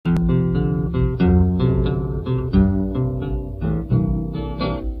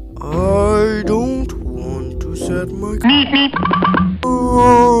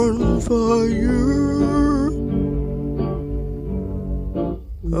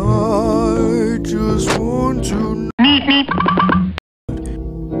I just want to meep,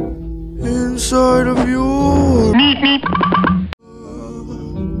 inside of your meep,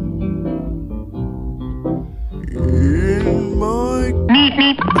 in my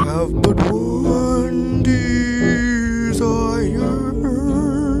meep, have but one desire,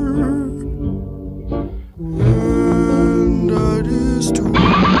 and that is to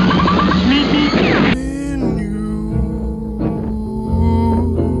meep, in you.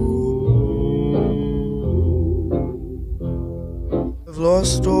 I've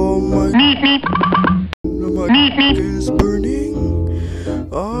lost all my meep, my is burning.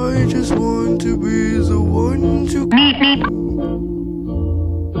 I just want to be the one to meep,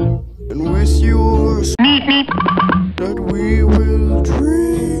 and with yours meep, that we will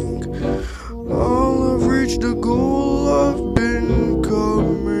drink. I'll have reached the goal I've been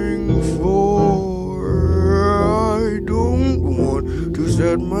coming for. I don't want to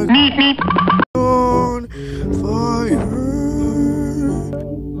set my meep, on fire.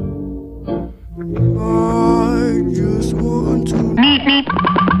 I just want to meep,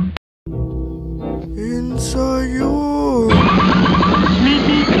 inside your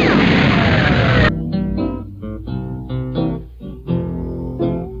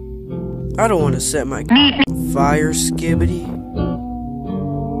I don't want to set my fire, Skibbity.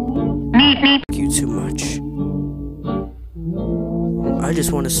 meep, You too much. I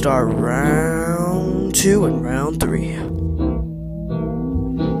just want to start round 2 and round 3.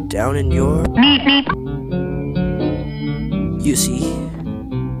 Down in your, meep, you see,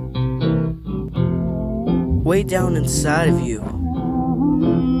 way down inside of you,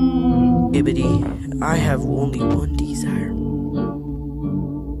 Skibbity, I have only one desire,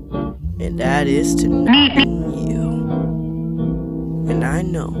 and that is to know you. And I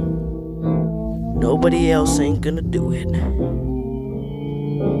know nobody else ain't gonna do it.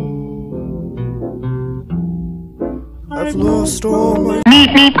 I've lost all my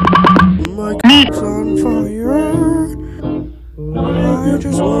cups on fire. I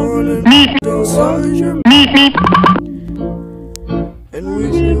just wanna be inside your and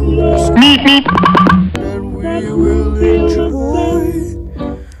with you that we will enjoy.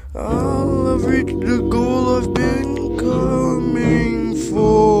 I'll have reached the goal I've been coming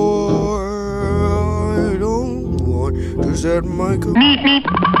for. I don't want to set my cup